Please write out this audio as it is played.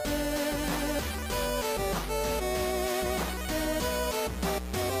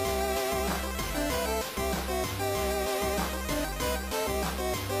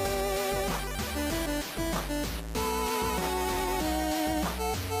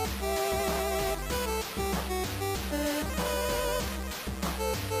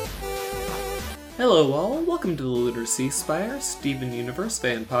Hello all, welcome to the Lunar Sea Spire Steven Universe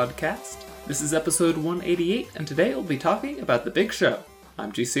fan podcast. This is episode 188, and today we'll be talking about The Big Show.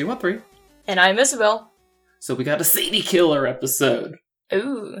 I'm GC13. And I'm Isabel. So we got a Sadie Killer episode.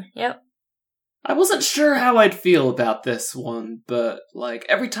 Ooh, yep. I wasn't sure how I'd feel about this one, but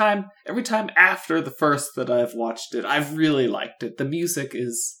every time after the first that I've watched it, I've really liked it. The music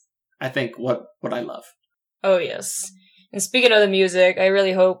is, I think, what I love. Oh yes. And speaking of the music, I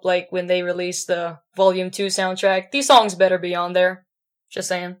really hope, when they release the Volume 2 soundtrack, these songs better be on there. Just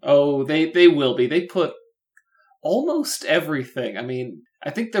saying. Oh, they will be. They put almost everything. I mean, I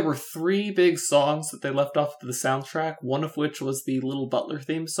think there were 3 big songs that they left off of the soundtrack, one of which was the Little Butler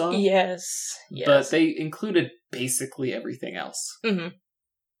theme song. Yes. But they included basically everything else. Mm-hmm.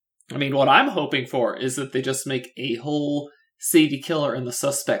 I mean, what I'm hoping for is that they just make a whole Sadie Killer and the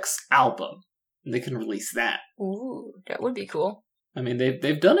Suspects album, and they can release that. Ooh, that would be cool. I mean,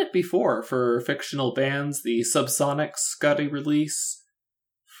 they've done it before for fictional bands. The Subsonics got a release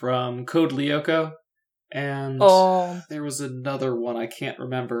from Code Lyoko, and there was another one I can't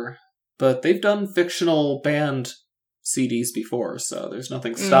remember. But they've done fictional band CDs before, so there's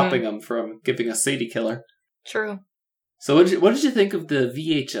nothing stopping them from giving us Sadie Killer. True. So what did you think of the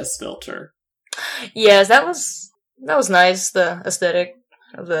VHS filter? Yes, that was nice, the aesthetic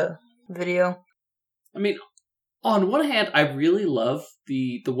of the video. I mean, on one hand, I really love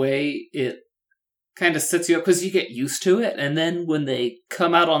the way it kind of sets you up, because you get used to it, and then when they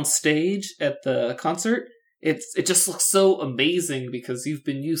come out on stage at the concert, it just looks so amazing because you've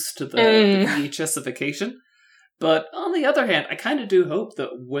been used to the VHSification. But on the other hand, I kind of do hope that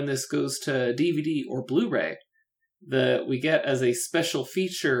when this goes to DVD or Blu-ray, that we get as a special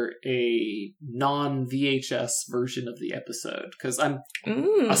feature a non-VHS version of the episode, because I'm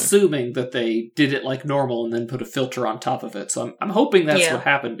assuming that they did it like normal and then put a filter on top of it. So I'm hoping that's what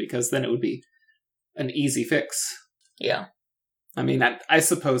happened, because then it would be an easy fix. Yeah. I mean, I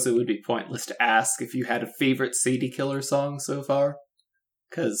suppose it would be pointless to ask if you had a favorite Sadie Killer song so far,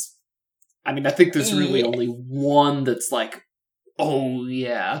 because I mean, I think there's really only one that's like, oh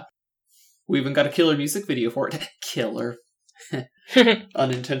yeah. We even got a killer music video for it. Killer.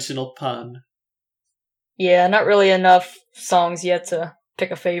 Unintentional pun. Yeah, not really enough songs yet to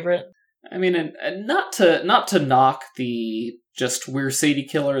pick a favorite. I mean, and not to knock the just We're Sadie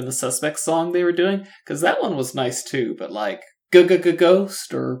Killer and the Suspects song they were doing, because that one was nice too, but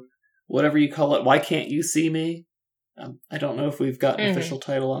Ghost, or whatever you call it, Why Can't You See Me? I don't know if we've got an official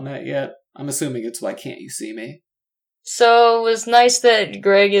title on that yet. I'm assuming it's Why Can't You See Me? So it was nice that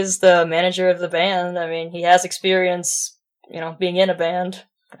Greg is the manager of the band. I mean, he has experience, being in a band,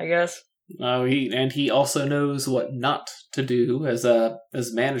 I guess. Oh, he also knows what not to do as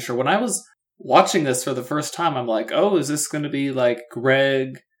manager. When I was watching this for the first time, I'm like, oh, is this going to be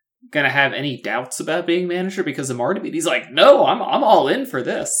Greg going to have any doubts about being manager because of Marty? But he's like, no, I'm all in for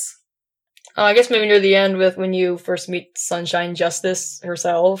this. Oh, I guess maybe near the end with when you first meet Sunshine Justice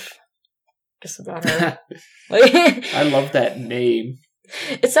herself. Just about her. I love that name.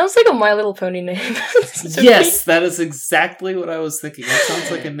 It sounds like a My Little Pony name. Yes, that is exactly what I was thinking. It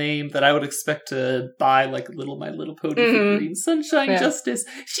sounds like a name that I would expect to buy, My Little Pony figurine. Sunshine Justice.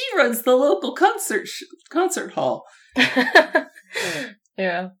 She runs the local concert hall.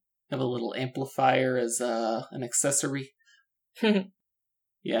 Yeah. Have a little amplifier as an accessory.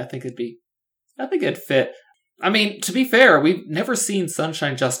 Yeah, I think it'd fit. I mean, to be fair, we've never seen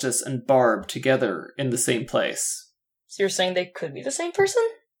Sunshine Justice and Barb together in the same place. So you're saying they could be the same person?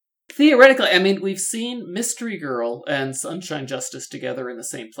 Theoretically, I mean, we've seen Mystery Girl and Sunshine Justice together in the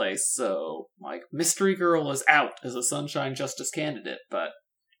same place, so, Mystery Girl is out as a Sunshine Justice candidate, but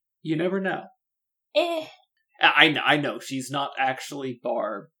you never know. I know she's not actually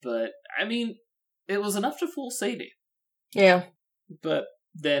Barb, but, I mean, it was enough to fool Sadie. Yeah. But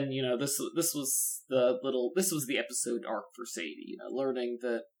then, this was the episode arc for Sadie, learning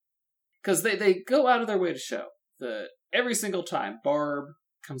that, because they go out of their way to show that every single time Barb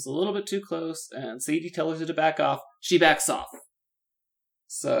comes a little bit too close and Sadie tells her to back off, she backs off.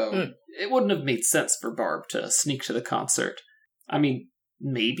 So it wouldn't have made sense for Barb to sneak to the concert. I mean,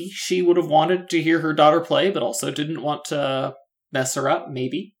 maybe she would have wanted to hear her daughter play, but also didn't want to mess her up,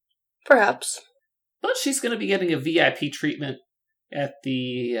 maybe. Perhaps. But she's going to be getting a VIP treatment at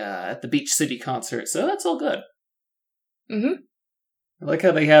the Beach City concert, so that's all good. Mm-hmm. I like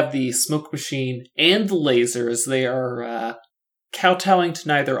how they have the smoke machine and the laser as they are kowtowing to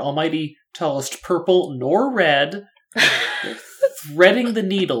neither almighty tallest purple nor red. They're threading the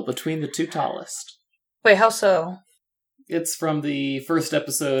needle between the two tallest. Wait, how so? It's from the first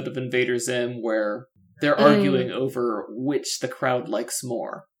episode of Invader Zim where they're arguing over which the crowd likes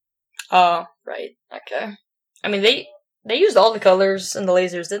more. Oh, right. Okay. I mean, they used all the colors in the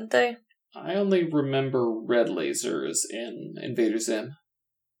lasers, didn't they? I only remember red lasers in Invader Zim.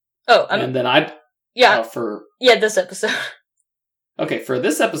 Oh, and then I yeah, this episode. Okay, for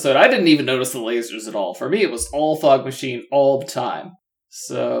this episode, I didn't even notice the lasers at all. For me, it was all Fog Machine all the time.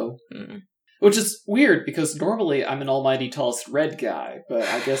 So, which is weird because normally I'm an almighty tallest red guy, but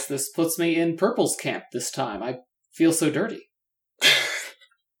I guess this puts me in Purple's camp this time. I feel so dirty.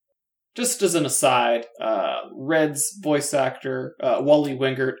 Just as an aside, Red's voice actor, Wally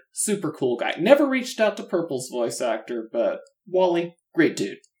Wingert, super cool guy. Never reached out to Purple's voice actor, but Wally, great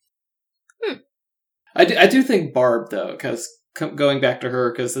dude. I do think Barb, though, because going back to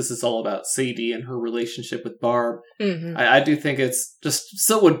her, because this is all about Sadie and her relationship with Barb, I do think it's just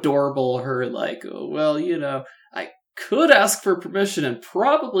so adorable, her like, well, you know, I could ask for permission and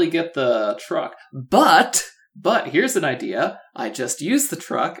probably get the truck, but here's an idea. I just use the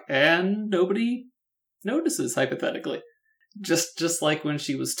truck and nobody notices, hypothetically. Just like when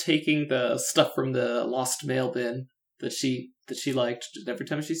she was taking the stuff from the lost mail bin that she liked. Every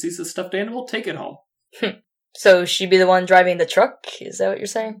time she sees a stuffed animal, take it home. So she'd be the one driving the truck? Is that what you're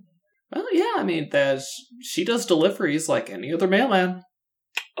saying? Well, yeah, I mean, she does deliveries like any other mailman.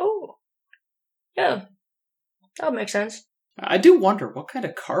 Oh. Yeah. That would make sense. I do wonder what kind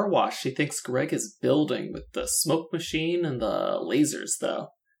of car wash she thinks Greg is building with the smoke machine and the lasers, though.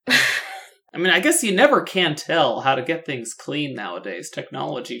 I mean, I guess you never can tell how to get things clean nowadays.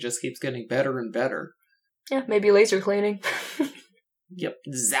 Technology just keeps getting better and better. Yeah, maybe laser cleaning. Yep,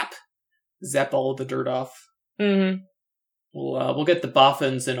 zap all of the dirt off. Mm-hmm. We'll get the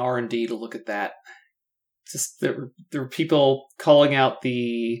boffins in R&D to look at that. Just there were people calling out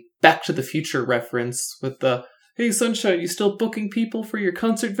the Back to the Future reference with the, "Hey Sunshine, you still booking people for your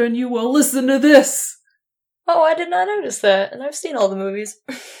concert venue? Well, listen to this." Oh, I did not notice that, and I've seen all the movies.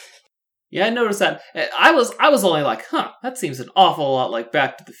 Yeah, I noticed that. I was only like, that seems an awful lot like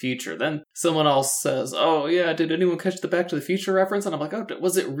Back to the Future. Then someone else says, "Oh yeah, did anyone catch the Back to the Future reference?" And I'm like, "Oh,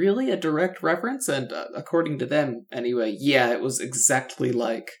 was it really a direct reference?" And according to them, anyway, yeah, it was exactly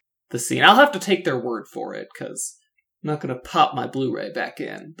like the scene. I'll have to take their word for it, because I'm not going to pop my Blu-ray back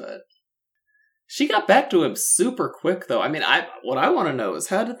in, but she got back to him super quick, though. I mean, what I want to know is,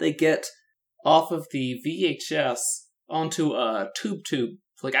 how did they get off of the VHS onto a tube?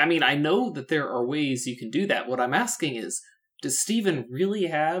 Like, I mean, I know that there are ways you can do that. What I'm asking is, does Steven really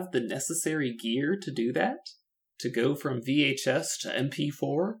have the necessary gear to do that? To go from VHS to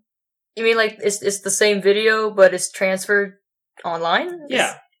MP4? You mean like it's the same video, but it's transferred online?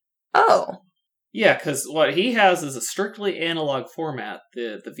 Yeah. Oh. Yeah, because what he has is a strictly analog format,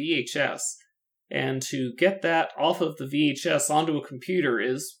 the VHS. And to get that off of the VHS onto a computer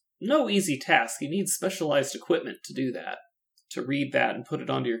is no easy task. You need specialized equipment to do that. To read that and put it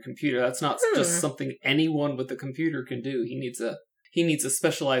onto your computer. That's not just something anyone with a computer can do. He needs a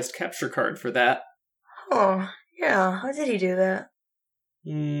specialized capture card for that. Oh, yeah. How did he do that?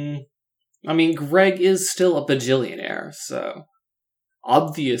 I mean, Greg is still a bajillionaire, so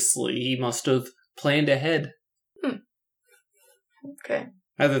obviously he must have planned ahead. Okay.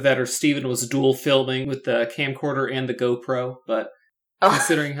 Either that or Steven was dual filming with the camcorder and the GoPro, but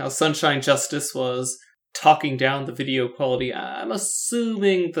considering how Sunshine Justice was talking down the video quality, I'm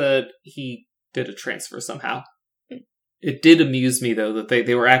assuming that he did a transfer somehow. It did amuse me, though, that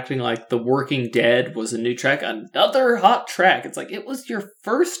they were acting like The Working Dead was a new track. Another hot track. It's like, it was your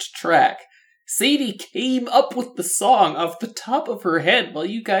first track. Sadie came up with the song off the top of her head while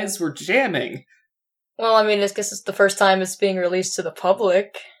you guys were jamming. Well, I mean, I guess it's the first time it's being released to the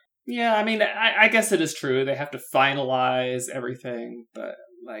public. Yeah, I mean, I guess it is true. They have to finalize everything, but,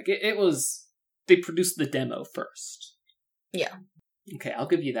 like, it was... They produced the demo first. Yeah. Okay, I'll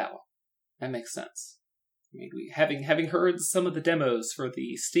give you that one. That makes sense. I mean, having heard some of the demos for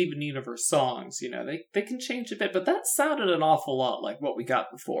the Steven Universe songs, you know, they can change a bit, but that sounded an awful lot like what we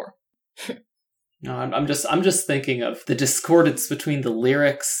got before. No, I'm just thinking of the discordance between the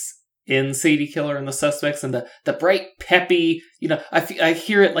lyrics in Sadie Killer and the Suspects and the bright, peppy, you know, I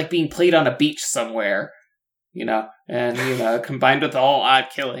hear it like being played on a beach somewhere. You know, and, you know, combined with all, "I'm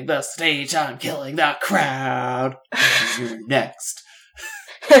killing the stage, I'm killing the crowd, you're next."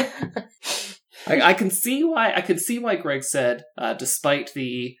 I can see why Greg said, despite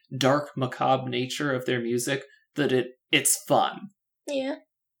the dark, macabre nature of their music, that it's fun. Yeah.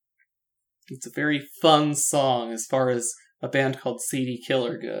 It's a very fun song as far as a band called Sadie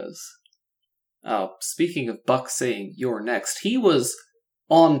Killer goes. Oh, speaking of Buck saying, "You're next," he was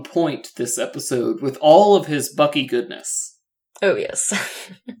on point this episode with all of his Bucky goodness. Oh, yes.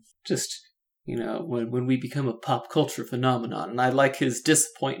 Just, you know, when we become a pop culture phenomenon. And I like his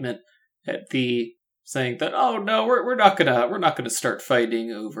disappointment at the saying that, oh no, we're not gonna start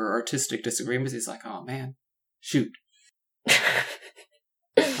fighting over artistic disagreements. He's like, oh man, shoot.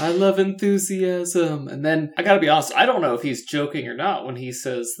 I love enthusiasm. And then, I gotta be honest, I don't know if he's joking or not when he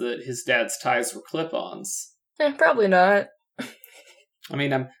says that his dad's ties were clip-ons. Probably not. I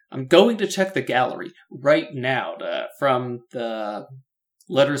mean, I'm going to check the gallery right now from the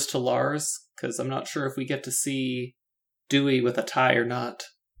Letters to Lars, because I'm not sure if we get to see Dewey with a tie or not.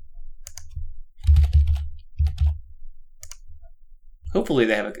 Hopefully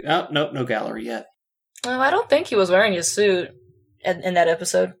they have no gallery yet. I don't think he was wearing his suit in that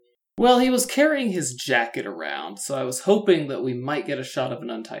episode. Well, he was carrying his jacket around, so I was hoping that we might get a shot of an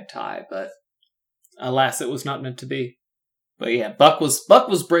untied tie, but alas, it was not meant to be. But yeah, Buck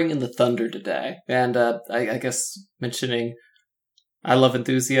was bringing the thunder today, and I guess mentioning I love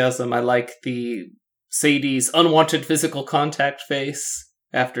enthusiasm. I like the Sadie's unwanted physical contact face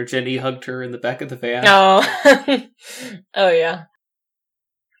after Jenny hugged her in the back of the van. Oh, oh yeah.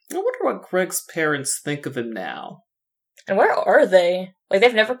 I wonder what Greg's parents think of him now. And where are they? Like,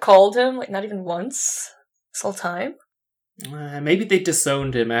 they've never called him, like, not even once this whole time? Maybe they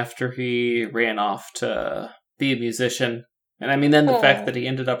disowned him after he ran off to be a musician. And I mean, then the fact that he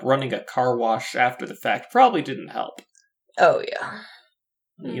ended up running a car wash after the fact probably didn't help. Oh, yeah.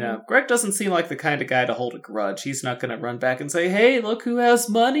 You know, Greg doesn't seem like the kind of guy to hold a grudge. He's not going to run back and say, hey, look who has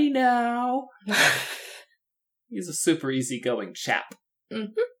money now. He's a super easygoing chap.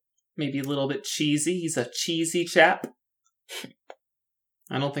 Mm-hmm. Maybe a little bit cheesy. He's a cheesy chap.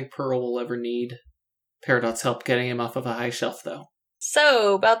 I don't think Pearl will ever need Peridot's help getting him off of a high shelf, though.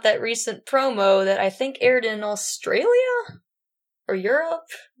 So, about that recent promo that I think aired in Australia? Or Europe?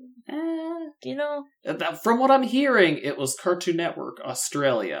 Do you know? From what I'm hearing, it was Cartoon Network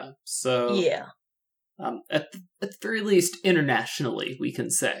Australia. So, yeah. At the very least, internationally, we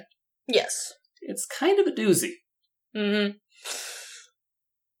can say. Yes. It's kind of a doozy. Mm-hmm.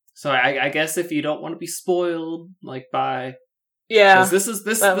 So I guess if you don't want to be spoiled, like by... Yeah. Because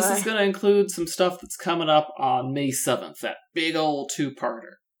this is going to include some stuff that's coming up on May 7th, that big old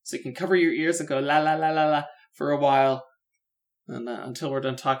two-parter. So you can cover your ears and go la la la la la for a while, and until we're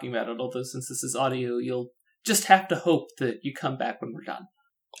done talking about it. Although since this is audio, you'll just have to hope that you come back when we're done.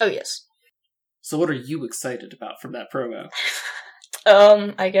 Oh yes. So what are you excited about from that promo?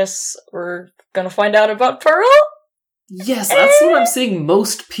 I guess we're gonna find out about Pearl? Yes, that's what I'm seeing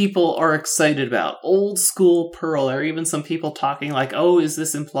most people are excited about. Old school Pearl, or even some people talking like, oh, is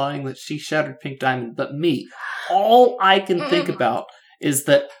this implying that she shattered Pink Diamond? But me, all I can think about is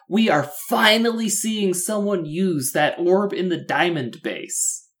that we are finally seeing someone use that orb in the diamond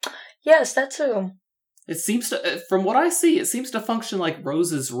base. Yes, that too. It seems to, from what I see, it seems to function like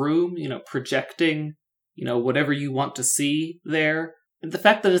Rose's room, projecting, whatever you want to see there. And the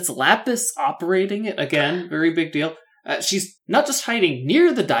fact that it's Lapis operating it, again, very big deal. She's not just hiding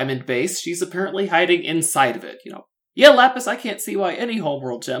near the diamond base, she's apparently hiding inside of it, Yeah, Lapis, I can't see why any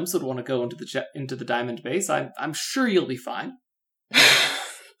homeworld gems would want to go into the diamond base. I'm sure you'll be fine.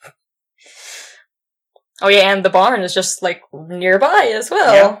 Oh yeah, and the barn is just, nearby as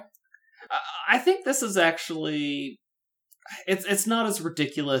well. Yeah. I think this is actually... It's not as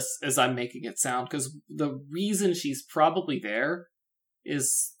ridiculous as I'm making it sound, because the reason she's probably there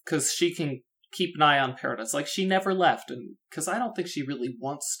is because she can keep an eye on Paradise. She never left, and because I don't think she really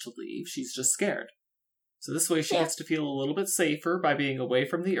wants to leave, she's just scared. So this way she gets to feel a little bit safer by being away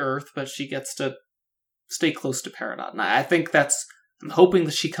from the Earth, but she gets to stay close to Peridot. And I think I'm hoping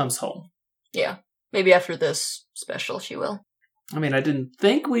that she comes home. Yeah. Maybe after this special she will. I mean, I didn't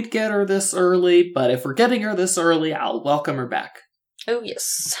think we'd get her this early, but if we're getting her this early, I'll welcome her back. Oh,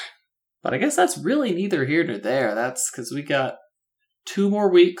 yes. But I guess that's really neither here nor there. That's because we got 2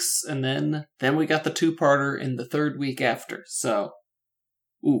 more weeks, and then we got the 2-parter in the 3rd week after. So,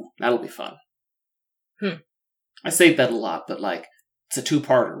 that'll be fun. I say that a lot, but it's a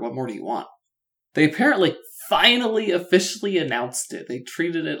 2-parter. What more do you want? They apparently finally officially announced it. They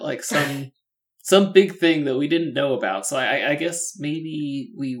treated it like some big thing that we didn't know about. So I guess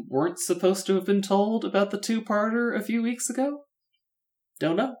maybe we weren't supposed to have been told about the 2-parter a few weeks ago?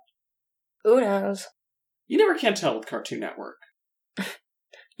 Don't know. Who knows? You never can tell with Cartoon Network.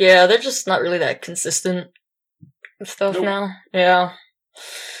 Yeah, they're just not really that consistent with stuff now. Yeah.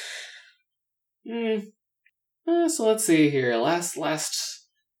 So let's see here. Last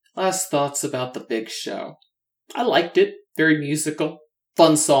thoughts about the big show. I liked it. Very musical.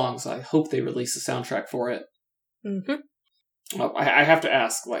 Fun songs. I hope they release a soundtrack for it. Mm-hmm. I have to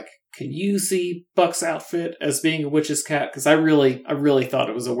ask, can you see Buck's outfit as being a witch's cat? Because I really thought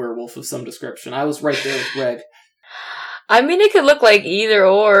it was a werewolf of some description. I was right there with Greg. I mean, it could look like either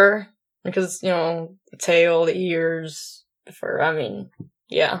or. Because, the tail, the ears, the fur,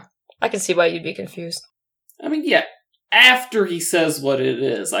 yeah. I can see why you'd be confused. Yeah, after he says what it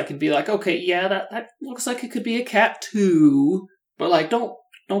is, I can be like, okay, yeah, that looks like it could be a cat too. But,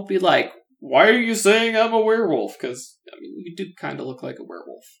 don't be like, why are you saying I'm a werewolf? Because, you do kind of look like a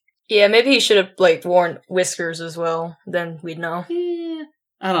werewolf. Yeah, maybe he should have, worn whiskers as well. Then we'd know. Yeah,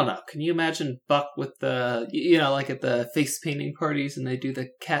 I don't know. Can you imagine Buck with the, at the face painting parties and they do the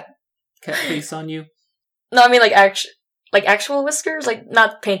cat face on you? No, actual whiskers?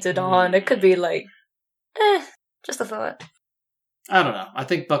 Not painted on. It could be, just a thought. I don't know. I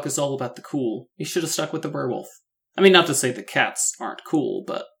think Buck is all about the cool. He should have stuck with the werewolf. Not to say the cats aren't cool,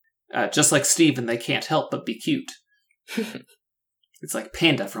 but just like Steven, they can't help but be cute. It's like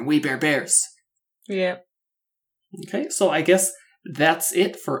Panda from We Bare Bears. Yeah. Okay, so I guess that's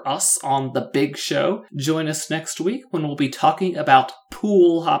it for us on The Big Show. Join us next week when we'll be talking about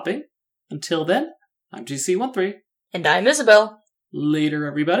pool hopping. Until then, I'm GC13. And I'm Isabel. Later,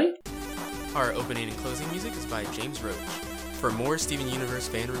 everybody. Our opening and closing music is by James Roach. For more Steven Universe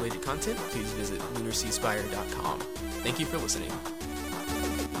fan-related content, please visit lunarseaspire.com. Thank you for listening.